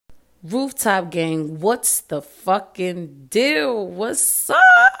Rooftop gang, what's the fucking deal? What's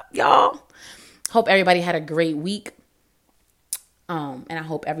up, y'all? Hope everybody had a great week. And I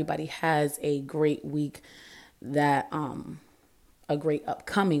hope everybody has a great week a great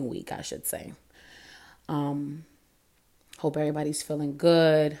upcoming week, I should say. Hope everybody's feeling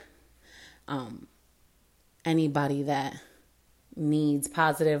good. Anybody that needs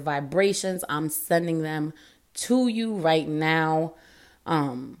positive vibrations, I'm sending them to you right now.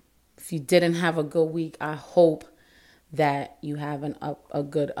 If you didn't have a good week, I hope that you have a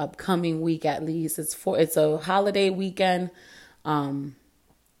good upcoming week at least. It's a holiday weekend. I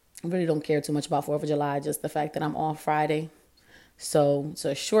really don't care too much about 4th of July, just the fact that I'm off Friday. So it's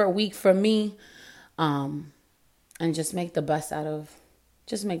a short week for me. And just make the best out of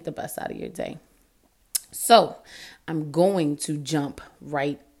your day. So I'm going to jump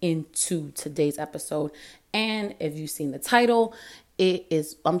right into today's episode. And if you've seen the title,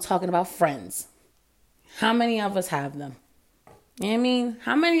 I'm talking about friends. How many of us have them? You know what I mean?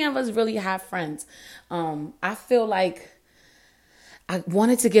 How many of us really have friends? I feel like I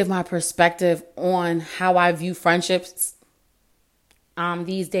wanted to give my perspective on how I view friendships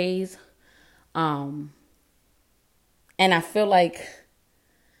these days. And I feel like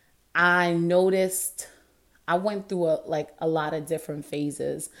I went through a lot of different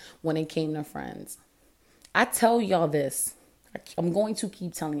phases when it came to friends. I tell y'all this. I'm going to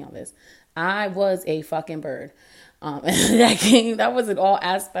keep telling y'all this. I was a fucking bird. That was in all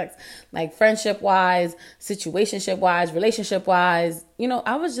aspects, like friendship wise, situationship wise, relationship wise.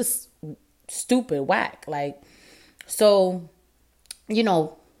 I was just stupid, whack. So, a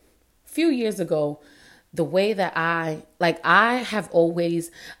few years ago, the way that I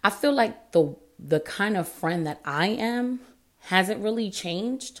feel like the kind of friend that I am hasn't really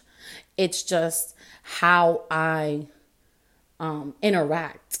changed. It's just how I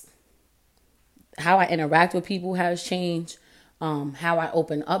interact. How I interact with people has changed. How I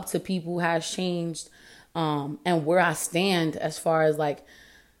open up to people has changed. And where I stand as far as like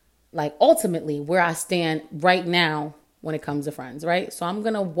ultimately where I stand right now when it comes to friends, right? So I'm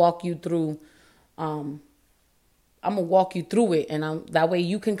going to walk you through it, and that way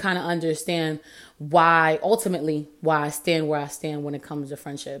you can kind of understand why I stand where I stand when it comes to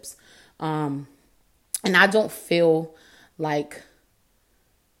friendships. And I don't feel like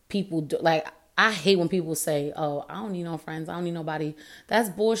people do, I hate when people say, "Oh, I don't need no friends. I don't need nobody." That's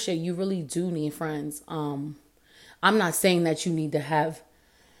bullshit. You really do need friends. I'm not saying that you need to have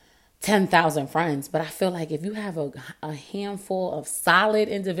 10,000 friends, but I feel like if you have a handful of solid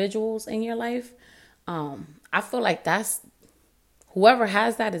individuals in your life, I feel like whoever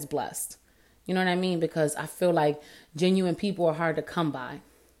has that is blessed. You know what I mean? Because I feel like genuine people are hard to come by.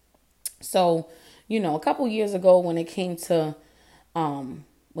 So, a couple years ago when it came to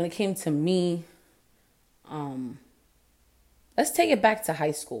me, let's take it back to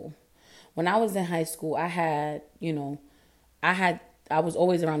high school. When I was in high school, I was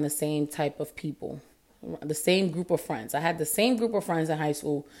always around the same type of people, the same group of friends. I had the same group of friends in high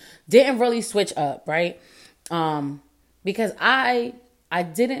school. Didn't really switch up, right? Because I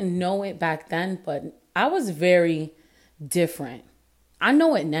didn't know it back then, but I was very different. I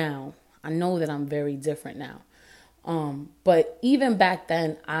know it now. I know that I'm very different now. But even back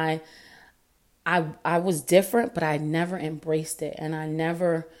then, I was different, but I never embraced it. And I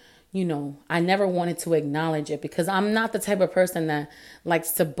never wanted to acknowledge it because I'm not the type of person that likes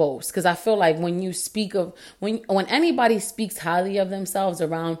to boast. Because I feel like when anybody speaks highly of themselves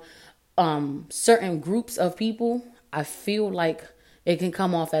around certain groups of people, I feel like it can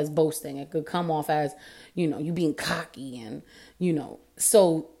come off as boasting. It could come off as, you being cocky and,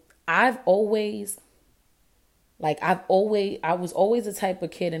 so I was always the type of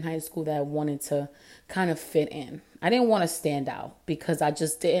kid in high school that wanted to kind of fit in. I didn't want to stand out because I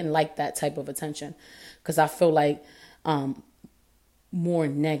just didn't like that type of attention, because I feel like more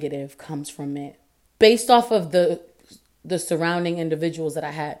negative comes from it. Based off of the surrounding individuals that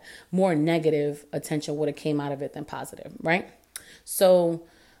I had, more negative attention would have came out of it than positive, right? So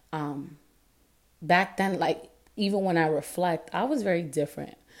back then, even when I reflect, I was very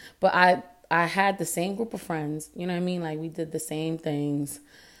different. But I had the same group of friends, you know what I mean? We did the same things.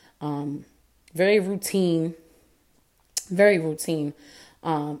 Very routine.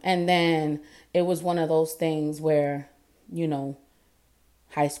 And then it was one of those things where,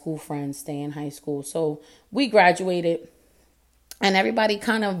 high school friends stay in high school. So we graduated and everybody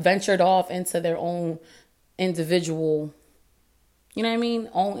kind of ventured off into their own individual,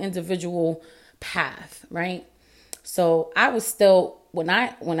 own individual path, right? So I was still, when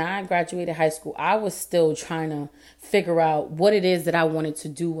I graduated high school, I was still trying to figure out what it is that I wanted to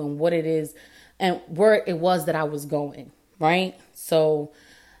do and what it is and where it was that I was going, right? So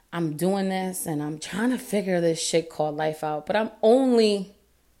I'm doing this and I'm trying to figure this shit called life out, but I'm only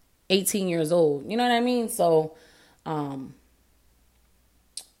 18 years old. You know what I mean? So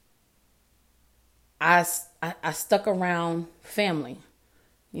I stuck around family.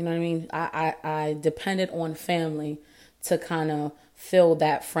 You know what I mean? I depended on family to kind of fill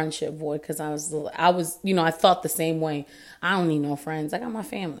that friendship void because I thought the same way. I don't need no friends. I got my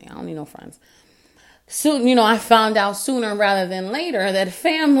family. I don't need no friends. Soon, I found out sooner rather than later that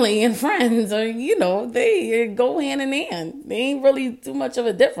family and friends are, they go hand in hand. They ain't really too much of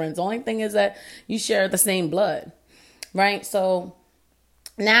a difference. The only thing is that you share the same blood, right? So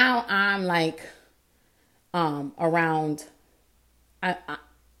now I'm like, around,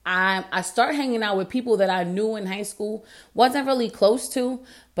 I start hanging out with people that I knew in high school, wasn't really close to,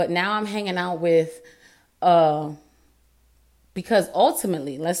 but now I'm hanging out with, because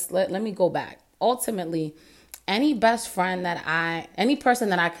ultimately, let me go back. Ultimately, any person that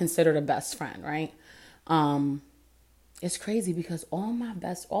I considered a best friend, right? It's crazy because all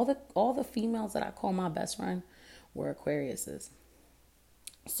the females that I call my best friend were Aquariuses.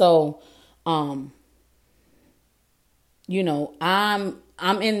 So, I'm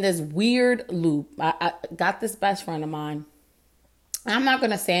in this weird loop. I got this best friend of mine. I'm not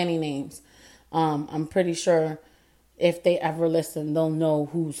gonna say any names. I'm pretty sure if they ever listen, they'll know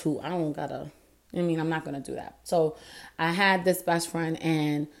who's who. I'm not gonna do that. So I had this best friend,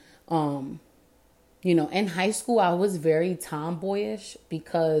 and in high school I was very tomboyish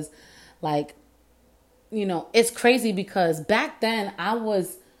because, like, it's crazy because back then I've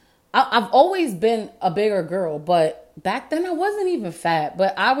always been a bigger girl, but back then I wasn't even fat,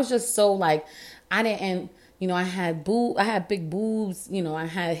 but I was just so like, I didn't, I had big boobs, I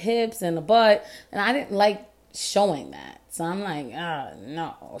had hips and a butt, and I didn't like showing that. So I'm like,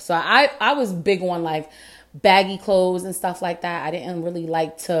 no. So I was big on like baggy clothes and stuff like that. I didn't really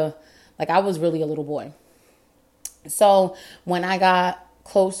I was really a little boy. So when I got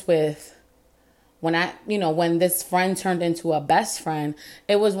close with, when this friend turned into a best friend,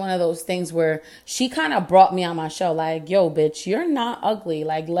 it was one of those things where she kind of brought me on my show. Like, yo, bitch, you're not ugly.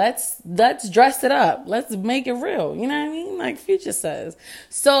 Like, let's dress it up. Let's make it real. You know what I mean? Like Future says.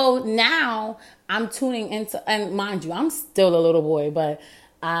 So now I'm tuning into, and mind you, I'm still a little boy, but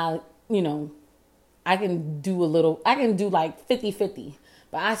I can do like 50-50,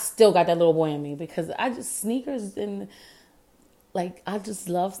 but I still got that little boy in me because sneakers and, like, I just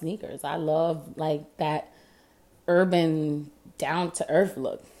love sneakers. I love, like, that urban, down-to-earth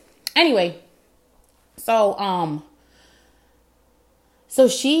look. Anyway, so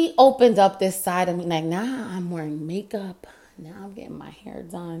she opened up this side of me. Like, now I'm wearing makeup. Now I'm getting my hair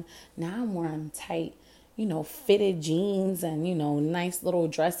done. Now I'm wearing tight, fitted jeans and, nice little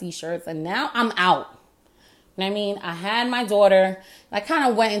dressy shirts. And now I'm out. You know what I mean? I had my daughter. I kind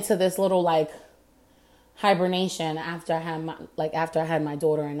of went into this little, like, hibernation after I had my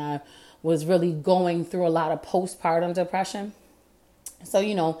daughter, and I was really going through a lot of postpartum depression. So,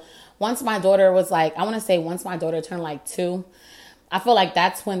 once my daughter turned like 2, I feel like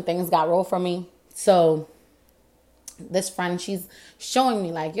that's when things got real for me. So this friend, she's showing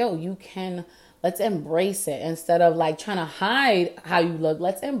me like, yo, let's embrace it. Instead of like trying to hide how you look,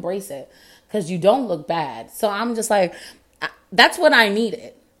 let's embrace it because you don't look bad. So I'm just like, that's what I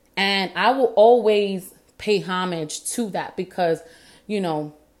needed. And I will always pay homage to that because,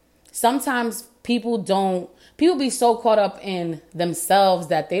 sometimes people be so caught up in themselves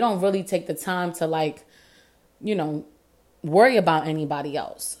that they don't really take the time to, like, worry about anybody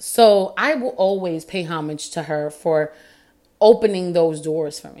else. So I will always pay homage to her for opening those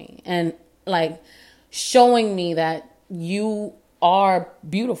doors for me and, like, showing me that you are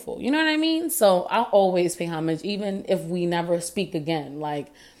beautiful. You know what I mean? So I'll always pay homage, even if we never speak again. Like,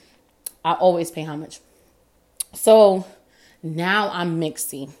 I always pay homage. So now I'm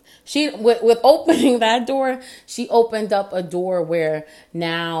mixy. She, with opening that door, she opened up a door where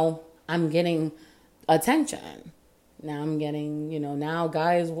now I'm getting attention. Now I'm getting, now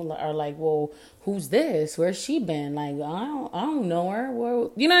guys are like, well, who's this? Where's she been? Like, I don't know her.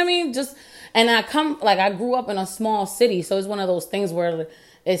 Well, you know what I mean? And I grew up in a small city. So it's one of those things where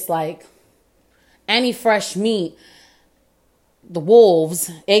it's like any fresh meat, the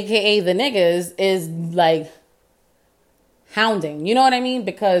wolves, aka the niggas, is like hounding. You know what I mean?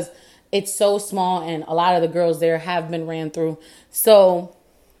 Because it's so small and a lot of the girls there have been ran through. So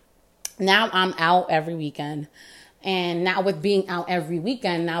now I'm out every weekend. And now with being out every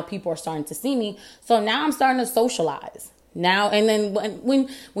weekend, now people are starting to see me. So now I'm starting to socialize. Now, and then when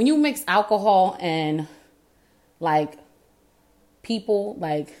you mix alcohol and like people,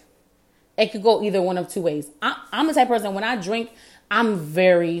 like it could go either one of two ways. I'm the type of person, when I drink, I'm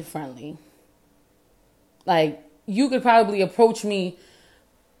very friendly. Like, you could probably approach me.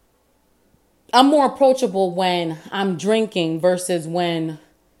 I'm more approachable when I'm drinking versus when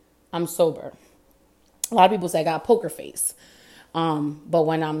I'm sober. A lot of people say I got a poker face. But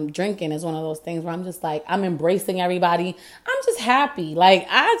when I'm drinking, it's one of those things where I'm just like, I'm embracing everybody. I'm just happy. Like,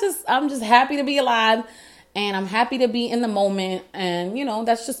 I'm just happy to be alive, and I'm happy to be in the moment. And, you know,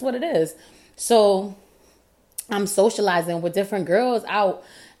 that's just what it is. So I'm socializing with different girls out,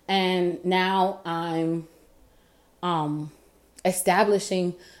 and now I'm,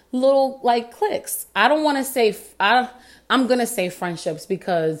 establishing little like cliques. I don't want to say, I'm going to say friendships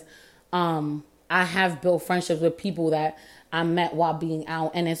because, I have built friendships with people that I met while being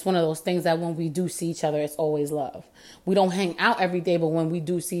out. And it's one of those things that when we do see each other, it's always love. We don't hang out every day, but when we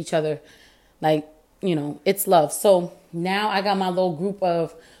do see each other, like, you know, it's love. So now I got my little group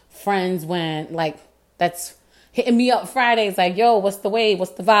of friends that's hitting me up Fridays. Like, yo, what's the wave?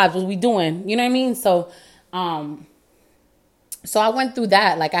 What's the vibes? What we doing? You know what I mean? So I went through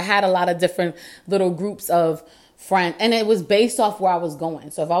that. Like, I had a lot of different little groups of friends, and it was based off where I was going.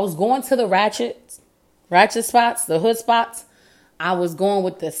 So if I was going to the ratchet spots, the hood spots, I was going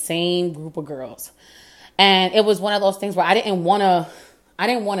with the same group of girls. And it was one of those things where I didn't want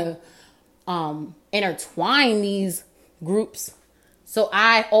to intertwine these groups. So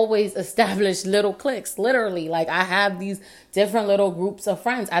I always established little cliques, literally. Like, I have these different little groups of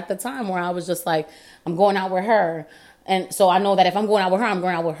friends at the time where I was just like, I'm going out with her. And so I know that if I'm going out with her, I'm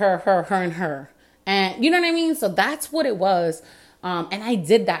going out with her, and her. And you know what I mean? So that's what it was. And I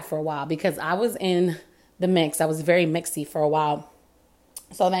did that for a while because I was in the mix. I was very mixy for a while.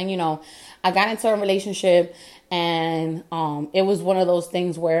 So then, you know, I got into a relationship, and it was one of those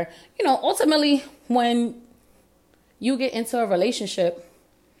things where, you know, ultimately when you get into a relationship,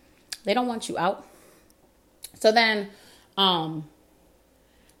 they don't want you out. So then, I'm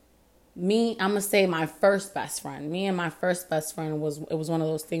gonna say my first best friend. Me and my first best friend was one of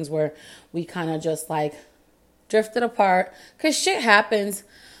those things where we kind of just like drifted apart because shit happens.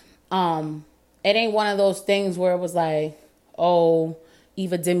 It ain't one of those things where it was like, oh,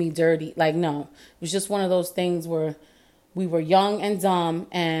 Eva did me dirty. Like, no, it was just one of those things where we were young and dumb,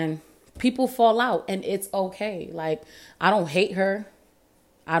 and people fall out, and it's okay. Like, I don't hate her.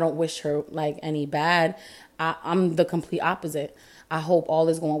 I don't wish her like any bad. I'm the complete opposite. I hope all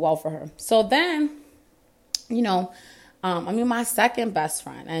is going well for her. So then, you know, my second best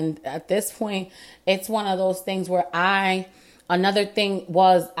friend. And at this point, it's one of those things where another thing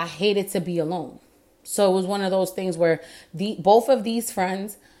was I hated to be alone. So it was one of those things where both of these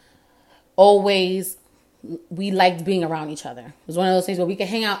friends we liked being around each other. It was one of those things where we could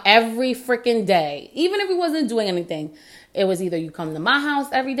hang out every freaking day. Even if we wasn't doing anything, it was either you come to my house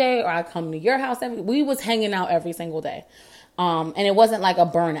every day or I come to your house we was hanging out every single day. And it wasn't like a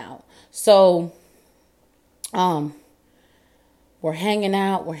burnout. So, we're hanging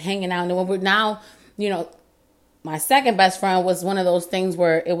out. And when we're now, you know, my second best friend was one of those things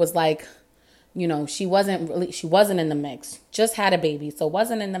where it was like, you know, she wasn't in the mix, just had a baby. So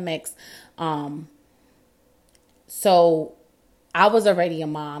wasn't in the mix. So I was already a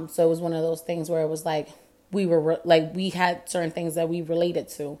mom. So it was one of those things where it was like, we had certain things that we related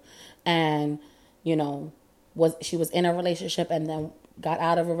to, and, you know, she was in a relationship and then got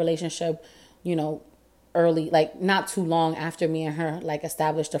out of a relationship, you know, early, like not too long after me and her like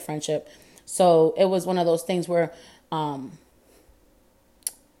established a friendship. So it was one of those things where kind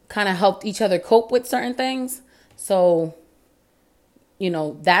of helped each other cope with certain things. So, you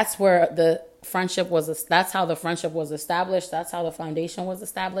know, that's where the friendship that's how the friendship was established. That's how the foundation was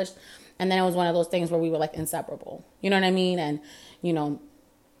established. And then it was one of those things where we were like inseparable. You know what I mean? And, you know,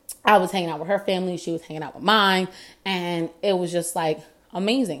 I was hanging out with her family. She was hanging out with mine. And it was just like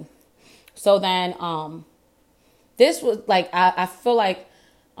amazing. So then this was like, I feel like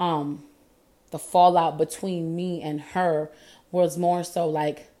the fallout between me and her was more so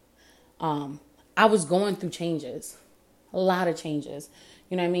like I was going through changes, a lot of changes.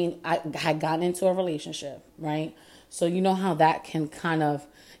 You know what I mean? I had gotten into a relationship, right? So you know how that can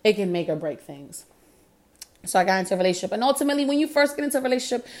it can make or break things. So I got into a relationship. And ultimately, when you first get into a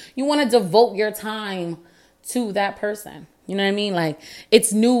relationship, you want to devote your time to that person. You know what I mean? Like,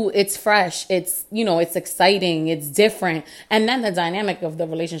 it's new, it's fresh, it's, you know, it's exciting, it's different. And then the dynamic of the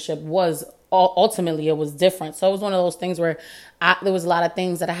relationship was, ultimately, it was different. So it was one of those things where there was a lot of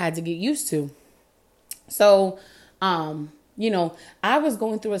things that I had to get used to. So I was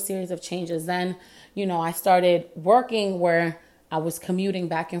going through a series of changes. Then, I started working where I was commuting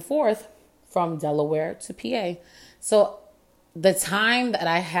back and forth from Delaware to PA. So the time that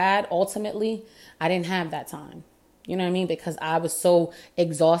I had, ultimately, I didn't have that time. You know what I mean? Because I was so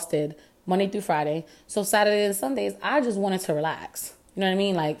exhausted Monday through Friday. So Saturday and Sundays, I just wanted to relax. You know what I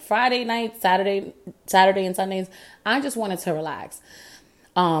mean? Like Friday night, Saturday and Sundays, I just wanted to relax.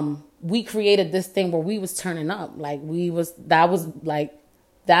 We created this thing where we was turning up. That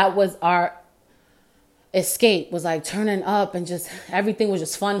was our escape, was like turning up, and just everything was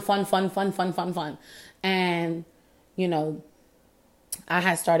just fun. And, I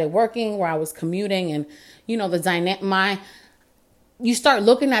had started working where I was commuting, and, you start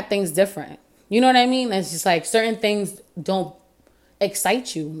looking at things different. You know what I mean? It's just like certain things don't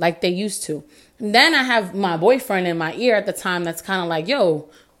excite you like they used to. And then I have my boyfriend in my ear at the time that's kind of like, yo,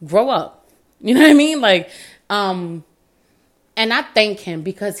 grow up. You know what I mean? And I thank him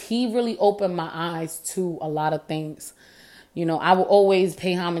because he really opened my eyes to a lot of things. I will always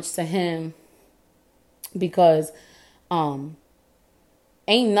pay homage to him because ain't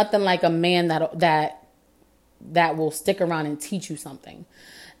nothing like a man that will stick around and teach you something.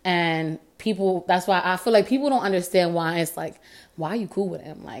 And that's why I feel like people don't understand why it's like, why are you cool with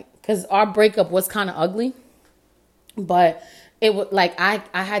him? Like, because our breakup was kind of ugly, but it was like, I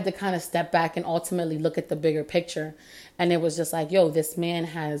had to kind of step back and ultimately look at the bigger picture. And it was just like, yo, this man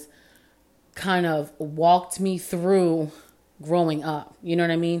has kind of walked me through growing up. You know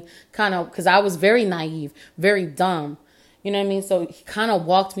what I mean? Kind of, because I was very naive, very dumb. You know what I mean? So he kind of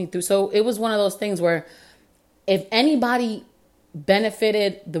walked me through. So it was one of those things where if anybody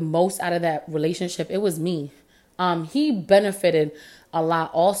benefited the most out of that relationship, it was me. He benefited a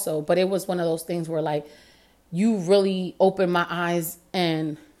lot also, but it was one of those things where like, you really opened my eyes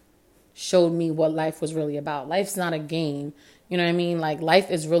and showed me what life was really about. Life's not a game. You know what I mean? Like, life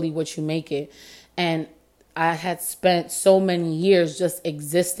is really what you make it. And I had spent so many years just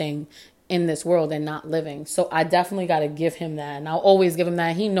existing in this world and not living. So I definitely got to give him that. And I'll always give him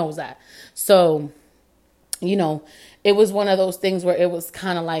that. He knows that. So, it was one of those things where it was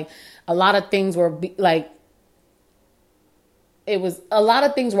kind of like a lot of things were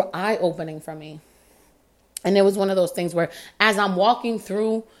eye-opening for me. And it was one of those things where as I'm walking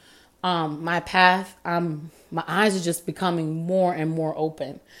through my path, my eyes are just becoming more and more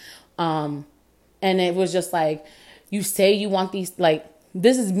open. And it was just like, you say you want these, like,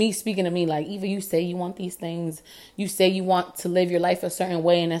 this is me speaking to me, like, Eva, you say you want these things. You say you want to live your life a certain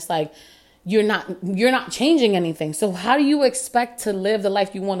way. And it's like, you're not changing anything. So how do you expect to live the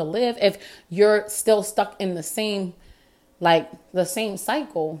life you want to live if you're still stuck in the same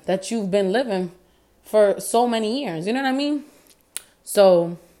cycle that you've been living for so many years? You know what I mean?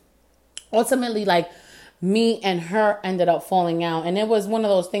 So ultimately, like, me and her ended up falling out. And it was one of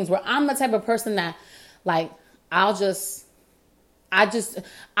those things where I'm the type of person that, like, I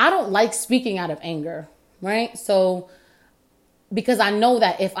don't like speaking out of anger, right? So, because I know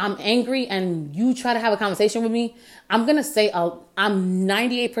that if I'm angry and you try to have a conversation with me, I'm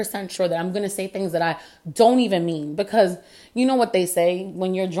 98% sure that I'm going to say things that I don't even mean. Because you know what they say,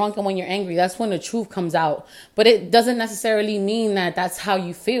 when you're drunk and when you're angry, that's when the truth comes out. But it doesn't necessarily mean that that's how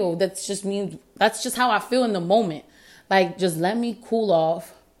you feel. That's just how I feel in the moment. Like, just let me cool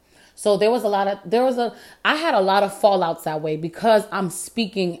off. So I had a lot of fallouts that way because I'm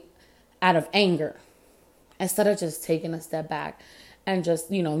speaking out of anger instead of just taking a step back and just,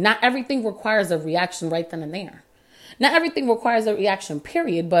 not everything requires a reaction right then and there. Not everything requires a reaction,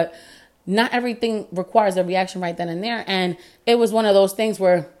 period, but not everything requires a reaction right then and there. And it was one of those things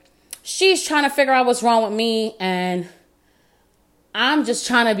where she's trying to figure out what's wrong with me and I'm just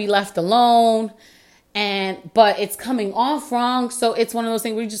trying to be left alone. But it's coming off wrong. So it's one of those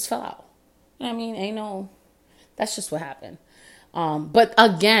things where you just fell out. You know what I mean? That's just what happened. But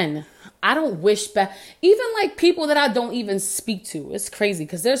again, I don't wish back, even like people that I don't even speak to. It's crazy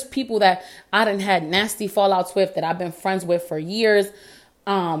because there's people that I done had nasty fallouts with that I've been friends with for years.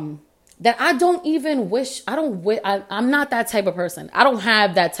 That I don't even wish, I'm not that type of person. I don't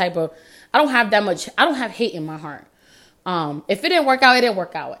have that much, I don't have hate in my heart. If it didn't work out, it didn't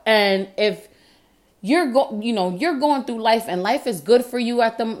work out. And if you're going through life and life is good for you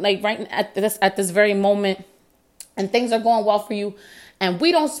at this very moment and things are going well for you and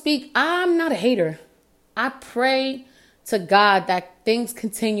we don't speak, I'm not a hater. I pray to God that things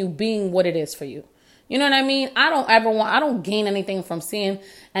continue being what it is for you. You know what I mean? I don't gain anything from seeing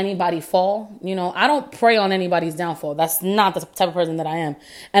anybody fall. I don't pray on anybody's downfall. That's not the type of person that I am.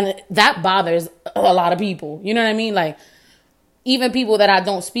 And that bothers a lot of people. You know what I mean? Like, even people that I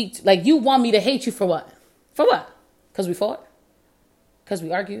don't speak to, like, you want me to hate you for what? For what? Because we fought? Because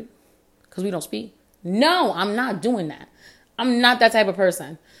we argued? Because we don't speak? No, I'm not doing that. I'm not that type of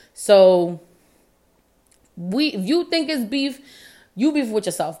person. So if you think it's beef, you beef with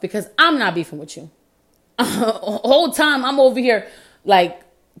yourself, because I'm not beefing with you. Whole time I'm over here like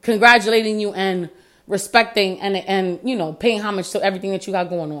congratulating you and respecting and paying homage to everything that you got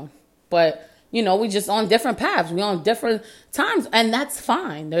going on. But we just on different paths. We on different times, and that's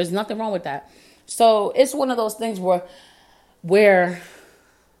fine. There's nothing wrong with that. So it's one of those things where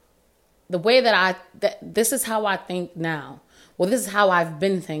the way that this is how I think now. Well, this is how I've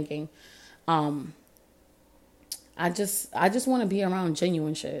been thinking. I just want to be around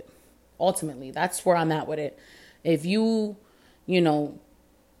genuine shit. Ultimately, that's where I'm at with it. If you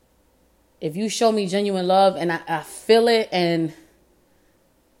show me genuine love and I feel it and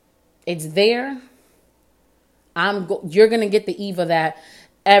it's there, you're gonna get the Eva that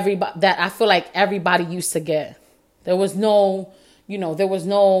I feel like everybody used to get. There was no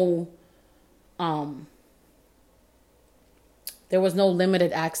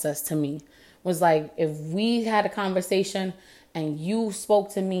limited access to me. It was like, if we had a conversation and you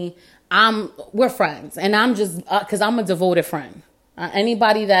spoke to me, we're friends, and I'm just because I'm a devoted friend.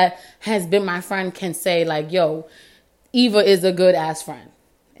 Anybody that has been my friend can say like, yo, Eva is a good ass friend.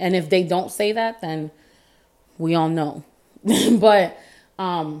 And if they don't say that, then we all know. But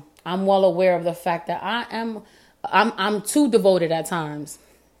I'm well aware of the fact that I'm too devoted at times,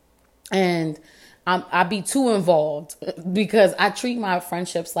 and I be too involved, because I treat my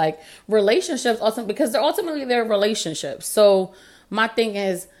friendships like relationships, because ultimately they're relationships. So my thing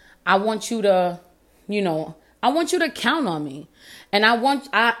is, I want you to count on me. And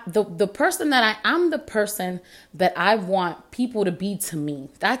the person that I'm the person that I want people to be to me.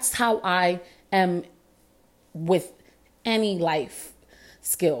 That's how I am with any life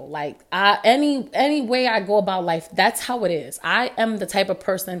skill. Like any way I go about life, that's how it is. I am the type of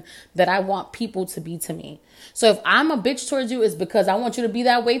person that I want people to be to me. So if I'm a bitch towards you, it's because I want you to be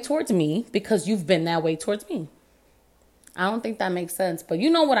that way towards me, because you've been that way towards me. I don't think that makes sense, but you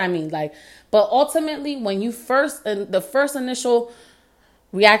know what I mean. Like, but ultimately, when the first initial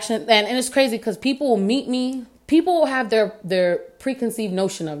reaction, and it's crazy because people will meet me, people will have their preconceived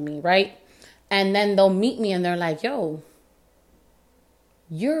notion of me, right? And then they'll meet me and they're like, yo,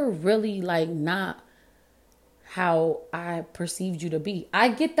 you're really like not how I perceived you to be. I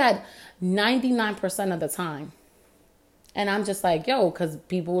get that 99% of the time. And I'm just like, yo, because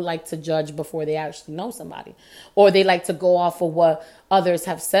people like to judge before they actually know somebody. Or they like to go off of what others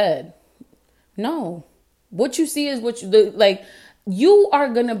have said. No. What you see is what you are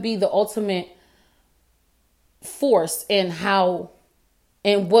going to be the ultimate force in what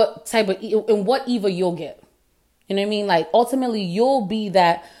Eva you'll get. You know what I mean? Like, ultimately, you'll be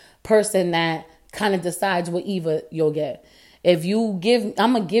that person that kind of decides what Eva you'll get. I'm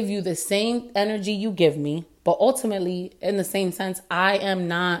going to give you the same energy you give me. But ultimately, in the same sense, I am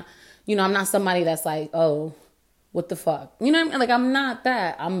not, I'm not somebody that's like, oh, what the fuck? You know what I mean? Like, I'm not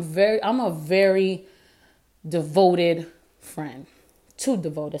that. I'm a very devoted friend. Too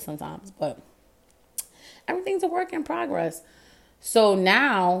devoted sometimes, but everything's a work in progress. So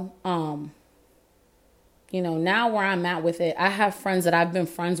now, now where I'm at with it, I have friends that I've been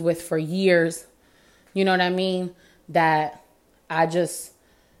friends with for years. You know what I mean? That I just...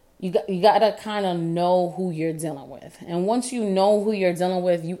 You got to kind of know who you're dealing with. And once you know who you're dealing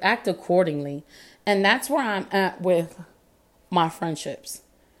with, you act accordingly. And that's where I'm at with my friendships.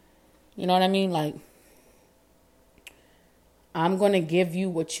 You know what I mean? Like, I'm going to give you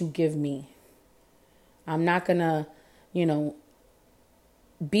what you give me. I'm not going to,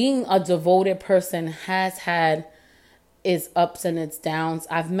 being a devoted person has had its ups and its downs.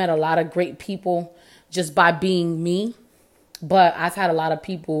 I've met a lot of great people just by being me. But I've had a lot of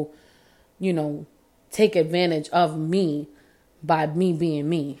people, take advantage of me by me being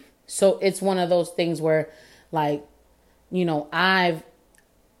me. So it's one of those things where, like,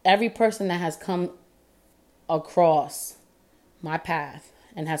 every person that has come across my path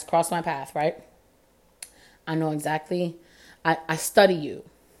and has crossed my path, right? I know exactly. I study you.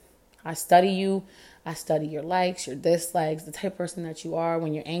 I study you. I study your likes, your dislikes, the type of person that you are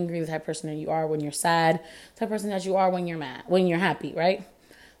when you're angry, the type of person that you are when you're sad, the type of person that you are when you're mad, when you're happy, right?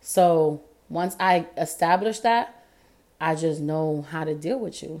 So once I establish that, I just know how to deal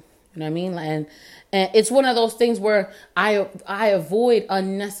with you. You know what I mean? And it's one of those things where I avoid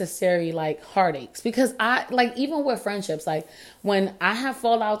unnecessary like heartaches, because even with friendships, like when I have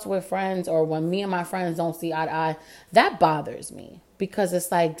fallouts with friends or when me and my friends don't see eye to eye, that bothers me. because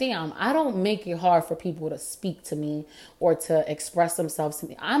it's like, damn, I don't make it hard for people to speak to me or to express themselves to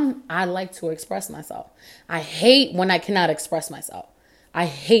me. I like to express myself. I hate when I cannot express myself. I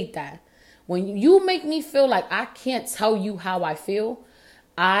hate that. When you make me feel like I can't tell you how I feel,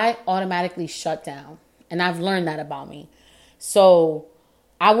 I automatically shut down. And I've learned that about me. So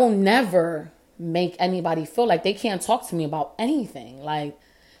I will never make anybody feel like they can't talk to me about anything. Like,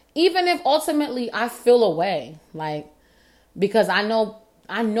 even if ultimately I feel away, like, because I know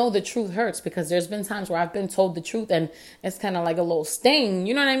the truth hurts, because there's been times where I've been told the truth and it's kind of like a little sting,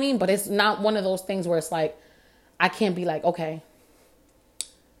 you know what I mean? But it's not one of those things where it's like, I can't be like, okay,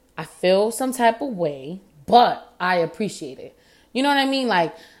 I feel some type of way, but I appreciate it. You know what I mean?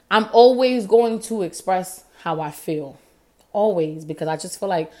 Like, I'm always going to express how I feel. Always, because I just feel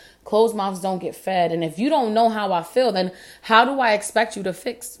like closed mouths don't get fed. And if you don't know how I feel, then how do I expect you to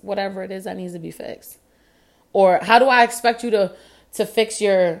fix whatever it is that needs to be fixed? Or how do I expect you to fix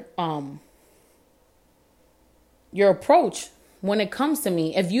your approach when it comes to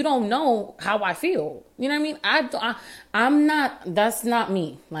me if you don't know how I feel? You know what I mean? I'm not, that's not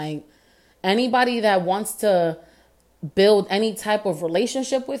me. Like, anybody that wants to build any type of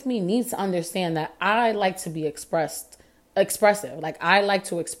relationship with me needs to understand that I like to be expressive. Like, I like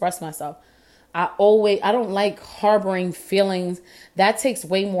to express myself. I don't like harboring feelings. That takes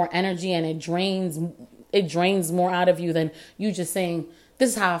way more energy, and it drains more out of you than you just saying,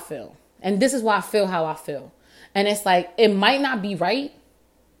 this is how I feel. And this is why I feel how I feel. And it's like, it might not be right.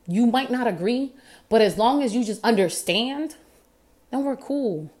 You might not agree, but as long as you just understand, then we're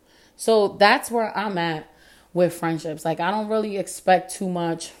cool. So that's where I'm at with friendships. Like, I don't really expect too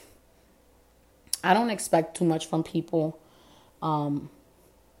much. I don't expect too much from people.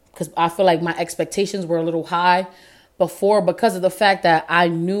 Because I feel like my expectations were a little high before, because of the fact that I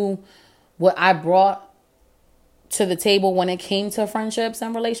knew what I brought to the table when it came to friendships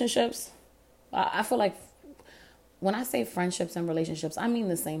and relationships. I feel like when I say friendships and relationships, I mean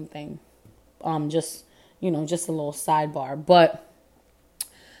the same thing. Just a little sidebar. But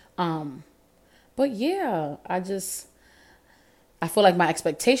yeah, I feel like my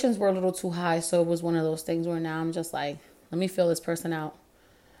expectations were a little too high. So it was one of those things where now I'm just like, let me feel this person out.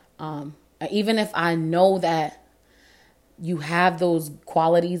 Even if I know that you have those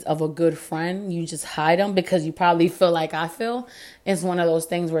qualities of a good friend, you just hide them because you probably feel like I feel. It's one of those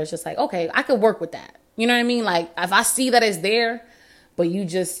things where it's just like, okay, I could work with that. You know what I mean? Like, if I see that it's there, but you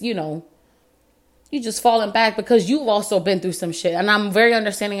just, you just falling back because you've also been through some shit. And I'm very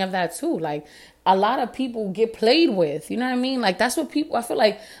understanding of that too. Like, a lot of people get played with, you know what I mean? Like, that's what I feel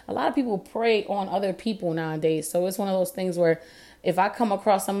like a lot of people prey on other people nowadays. So it's one of those things where if I come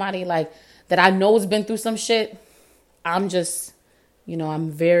across somebody like that I know has been through some shit, I'm just,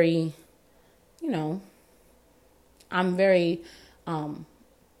 I'm very, I'm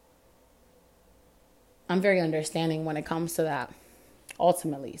very understanding when it comes to that,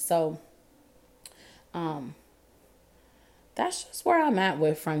 ultimately. So, that's just where I'm at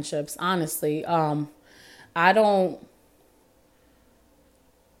with friendships, honestly. I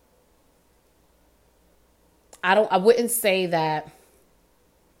wouldn't say that,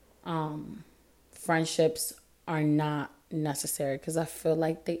 friendships are not necessary, because I feel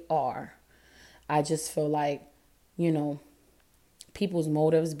like they are. I just feel like, people's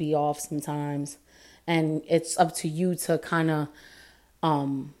motives be off sometimes, and it's up to you to kind of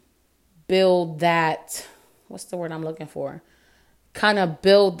build that, what's the word I'm looking for? Kind of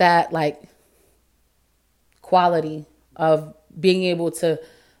build that, like, quality of being able to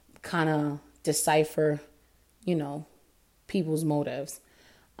kind of decipher, people's motives.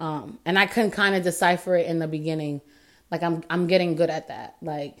 And I couldn't kind of decipher it in the beginning. Like, I'm getting good at that.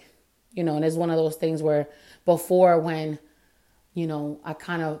 Like, and it's one of those things where before, when, I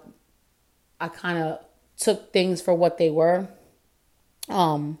kind of took things for what they were.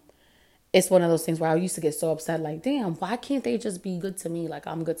 It's one of those things where I used to get so upset, like, damn, why can't they just be good to me like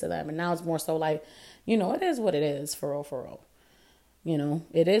I'm good to them? And now it's more so like, it is what it is, for real, for real.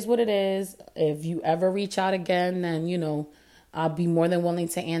 It is what it is. If you ever reach out again, then, I'll be more than willing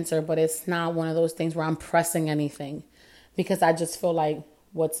to answer. But it's not one of those things where I'm pressing anything, because I just feel like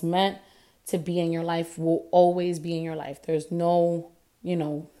what's meant to be in your life will always be in your life. There's no,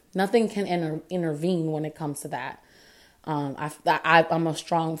 nothing can intervene when it comes to that. I'm a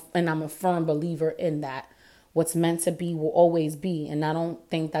strong and I'm a firm believer in that. What's meant to be will always be. And I don't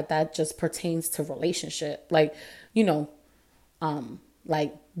think that just pertains to relationship. Like,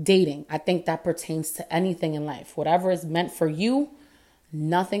 like dating. I think that pertains to anything in life. Whatever is meant for you,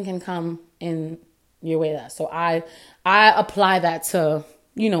 nothing can come in your way of that. So I apply that to,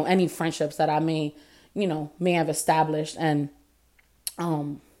 any friendships that I may have established. And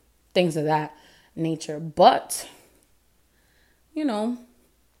things of that nature. But, you know,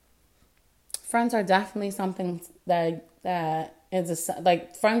 friends are definitely something that is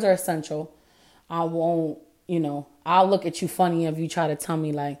like, friends are essential. I won't, I'll look at you funny if you try to tell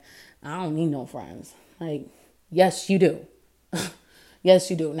me like, I don't need no friends. Like, yes, you do. Yes,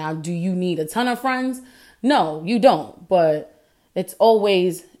 you do. Now, do you need a ton of friends? No, you don't. But it's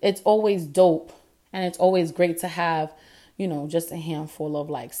always dope, and it's always great to have, just a handful of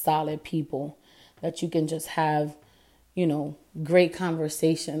like solid people that you can just have, great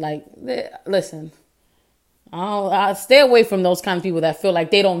conversation. Like, listen, I stay away from those kind of people that feel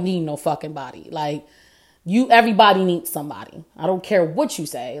like they don't need no fucking body. Like, everybody needs somebody. I don't care what you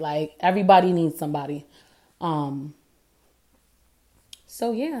say. Like, everybody needs somebody.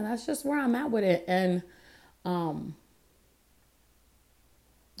 So yeah, that's just where I'm at with it. And,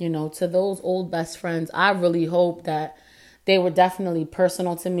 to those old best friends, I really hope that they were definitely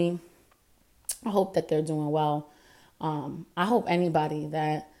personal to me. I hope that they're doing well. I hope anybody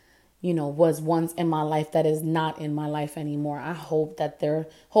that, was once in my life that is not in my life anymore, I hope that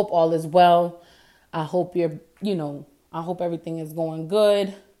hope all is well. I hope I hope everything is going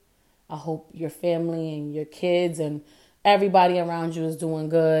good. I hope your family and your kids and everybody around you is doing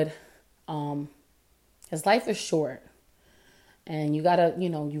good. Because life is short. And you gotta,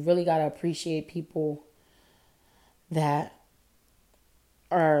 you really gotta appreciate people that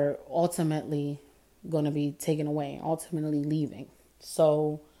are ultimately going to be taken away, ultimately leaving.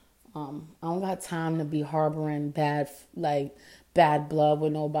 So I don't got time to be harboring bad blood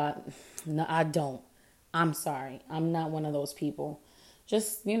with nobody. No, I don't. I'm sorry. I'm not one of those people.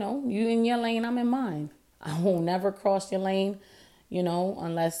 Just, you in your lane, I'm in mine. I will never cross your lane,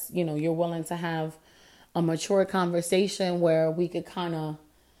 unless, you're willing to have a mature conversation where we could kind of,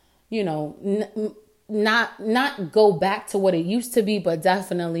 not go back to what it used to be, but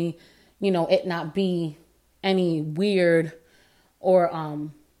definitely, it not be any weird or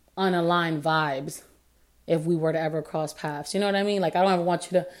unaligned vibes if we were to ever cross paths. You know what I mean? Like, I don't ever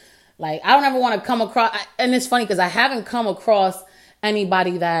want you to, like, I don't ever want to come across, and it's funny because I haven't come across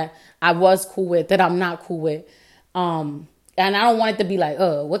anybody that I was cool with that I'm not cool with. And I don't want it to be like,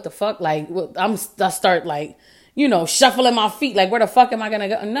 what the fuck? Like, I start like, shuffling my feet. Like, where the fuck am I going to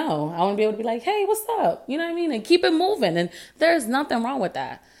go? No, I want to be able to be like, hey, what's up? You know what I mean? And keep it moving. And there's nothing wrong with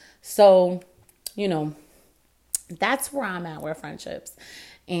that. So, that's where I'm at with friendships.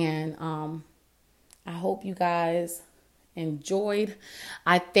 And I hope you guys enjoyed.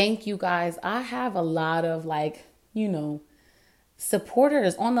 I thank you guys. I have a lot of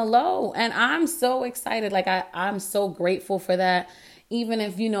supporters on the low, and I'm so excited. Like, I'm so grateful for that. Even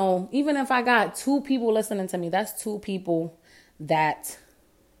if I got 2 people listening to me, that's 2 people that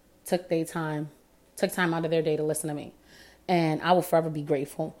took time out of their day to listen to me. And I will forever be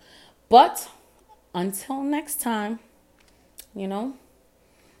grateful. But until next time,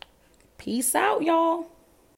 peace out, y'all.